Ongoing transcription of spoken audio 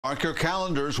Mark your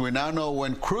calendars. We now know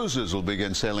when cruises will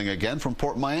begin sailing again from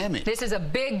Port Miami. This is a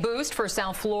big boost for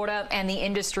South Florida and the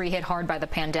industry hit hard by the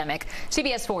pandemic.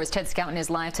 CBS 4's Ted Scouten is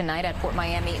live tonight at Port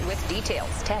Miami with details.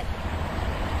 Ted.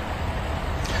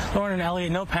 Lauren and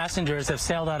Elliot, no passengers have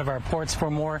sailed out of our ports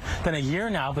for more than a year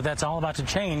now, but that's all about to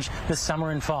change this summer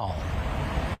and fall.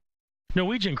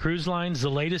 Norwegian Cruise Lines, the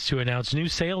latest to announce new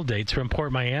sail dates from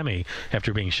Port Miami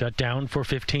after being shut down for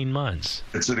 15 months.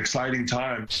 It's an exciting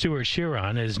time. Stuart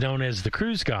Chiron is known as the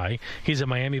Cruise Guy. He's a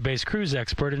Miami-based cruise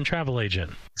expert and travel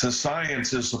agent. The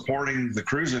science is supporting the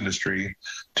cruise industry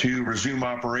to resume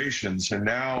operations, and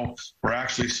now we're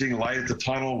actually seeing light at the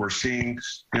tunnel. We're seeing,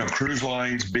 cruise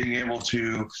lines being able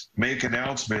to make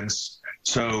announcements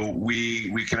so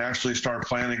we can actually start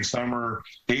planning summer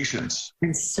vacations.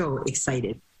 I'm so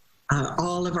excited.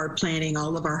 All of our planning,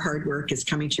 all of our hard work is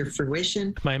coming to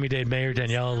fruition. Miami-Dade Mayor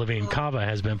Daniela Levine Cava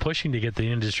has been pushing to get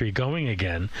the industry going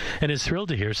again and is thrilled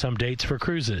to hear some dates for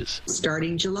cruises.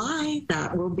 Starting July,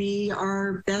 that will be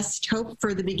our best hope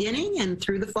for the beginning and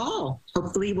through the fall.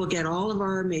 Hopefully we'll get all of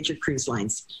our major cruise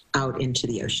lines out into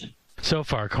the ocean. So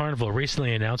far, Carnival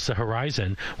recently announced the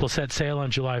Horizon will set sail on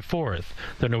July 4th.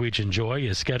 The Norwegian Joy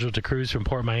is scheduled to cruise from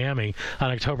Port Miami on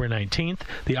October 19th.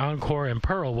 The Encore and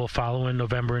Pearl will follow in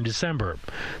November and December.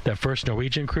 That first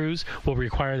Norwegian cruise will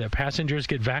require that passengers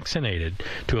get vaccinated.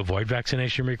 To avoid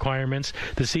vaccination requirements,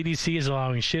 the CDC is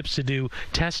allowing ships to do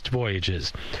test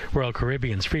voyages. Royal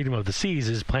Caribbean's Freedom of the Seas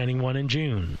is planning one in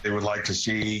June. They would like to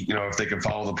see, if they can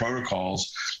follow the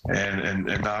protocols and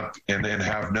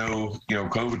have no,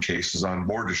 COVID cases on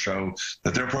board to show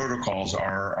that their protocols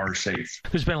are safe.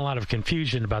 There's been a lot of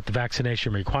confusion about the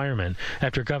vaccination requirement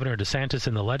after Governor DeSantis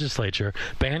and the legislature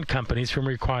banned companies from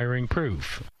requiring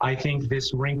proof. I think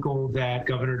this wrinkle that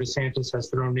Governor DeSantis has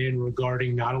thrown in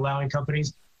regarding not allowing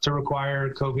companies to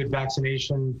require COVID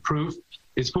vaccination proof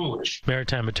is foolish.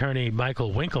 Maritime Attorney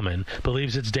Michael Winkleman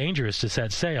believes it's dangerous to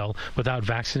set sail without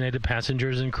vaccinated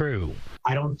passengers and crew.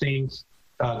 I don't think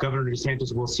Governor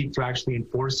DeSantis will seek to actually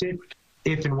enforce it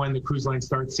if and when the cruise lines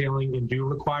start sailing and do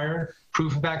require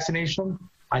proof of vaccination.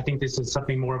 I think this is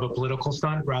something more of a political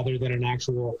stunt rather than an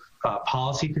actual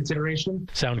policy consideration.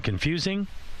 Sound confusing?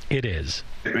 It is.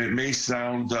 It may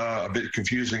sound a bit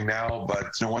confusing now, but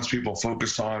once people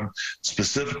focus on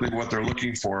specifically what they're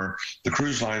looking for, the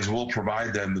cruise lines will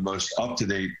provide them the most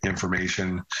up-to-date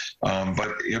information.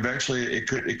 But eventually, it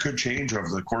could change over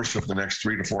the course of the next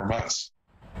 3 to 4 months.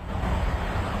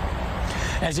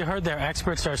 As you heard there,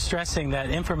 experts are stressing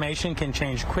that information can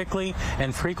change quickly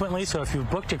and frequently. So if you've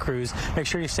booked a cruise, make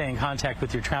sure you stay in contact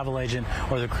with your travel agent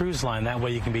or the cruise line. That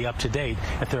way you can be up to date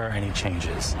if there are any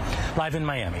changes. Live in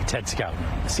Miami, Ted Scouten,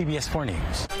 CBS 4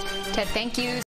 News. Ted, thank you.